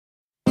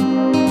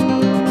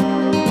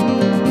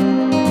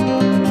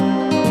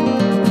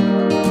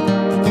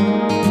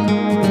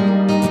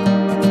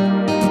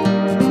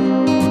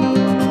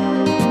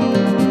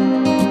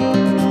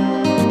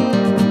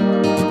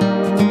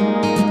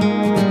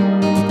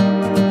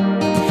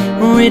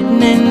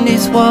Written in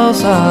these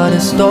walls are the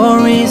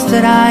stories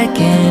that I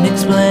can't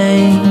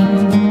explain.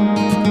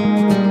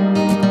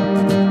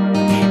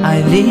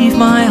 I leave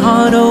my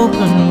heart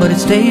open, but it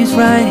stays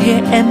right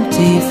here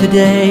empty for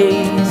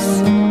days.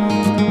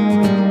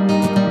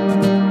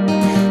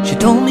 She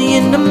told me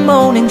in the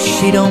morning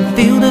she don't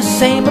feel the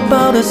same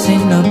about us in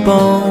her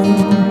bones.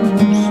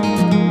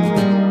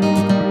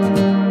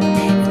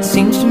 It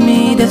seems to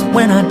me that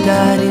when I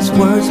die, these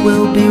words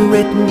will be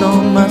written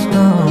on my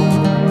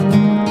stone.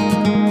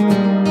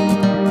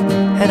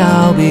 And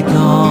I'll be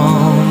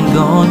gone,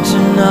 gone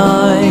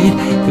tonight.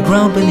 The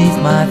ground beneath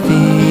my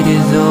feet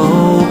is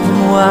open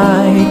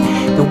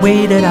wide. The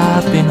way that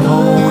I've been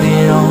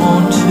holding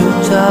on too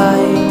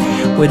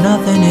tight, with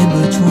nothing in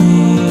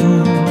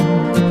between.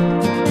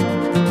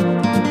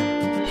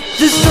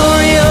 The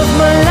story of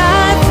my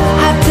life,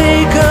 I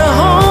take her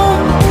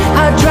home.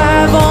 I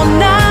drive all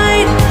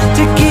night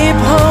to keep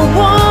her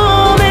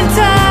warm and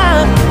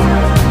tight.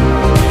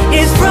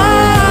 It's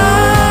frozen.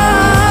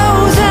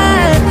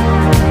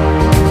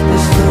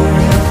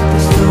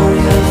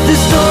 The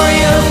story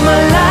of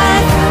my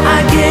life, I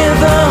give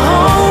her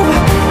hope.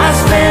 I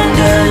spend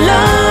her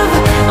love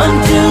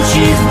until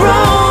she's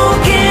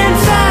broken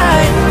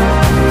inside.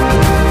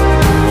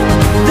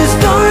 The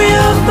story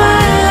of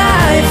my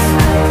life.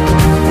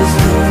 The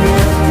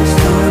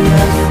story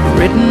of.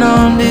 Written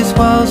on these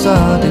walls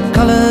are the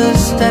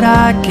colors that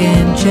I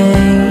can't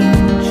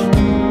change.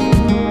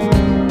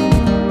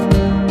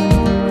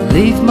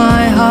 Leave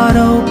my heart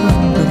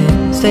open, but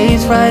it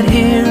stays right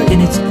here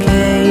in its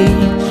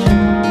cage.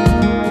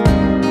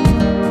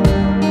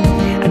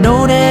 I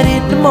know that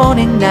in the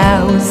morning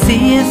now we'll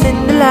see us in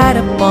the light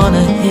up on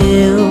a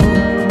hill.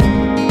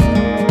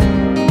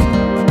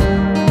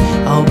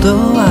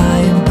 Although I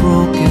am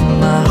broken,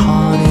 my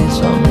heart is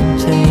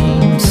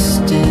untamed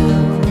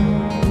still.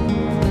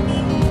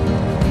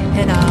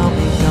 And I'll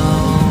be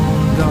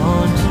gone,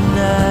 gone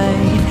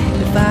tonight.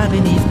 The fire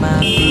beneath my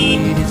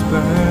feet is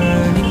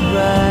burning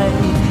bright.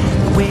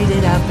 The way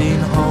that I've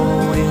been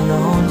holding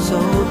on so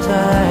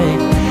tight,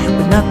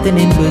 with nothing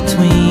in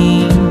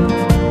between.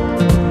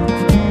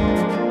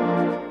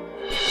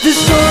 The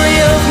story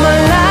of my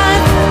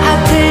life, I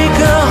take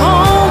her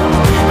home.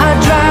 I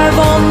drive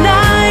all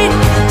night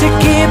to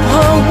keep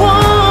her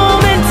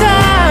warm and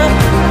tight.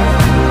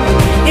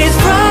 It's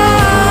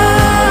frozen.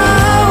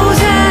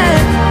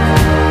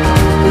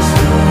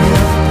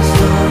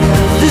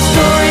 The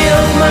story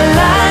of my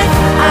life,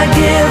 I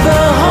give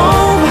her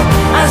home.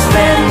 I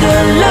spend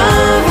her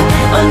love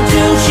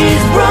until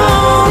she's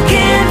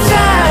broken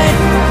inside.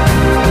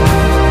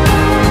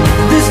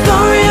 The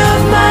story of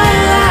my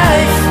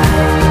life.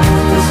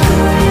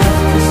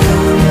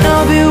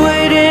 I'll be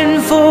waiting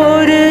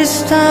for this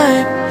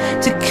time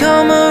to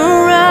come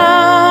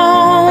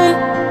around.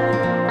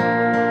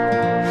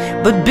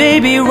 But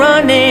baby,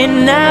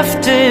 running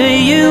after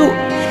you,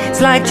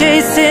 it's like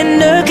chasing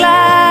the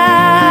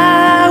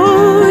clouds.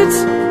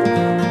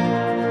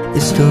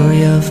 The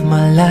story of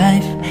my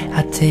life,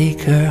 I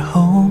take her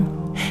home.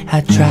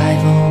 I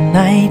drive all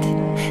night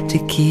to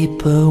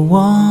keep her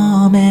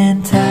warm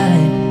and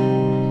tight.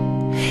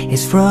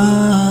 It's frozen.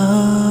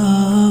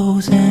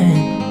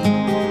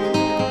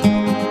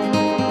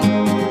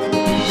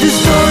 The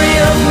story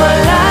of my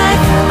life.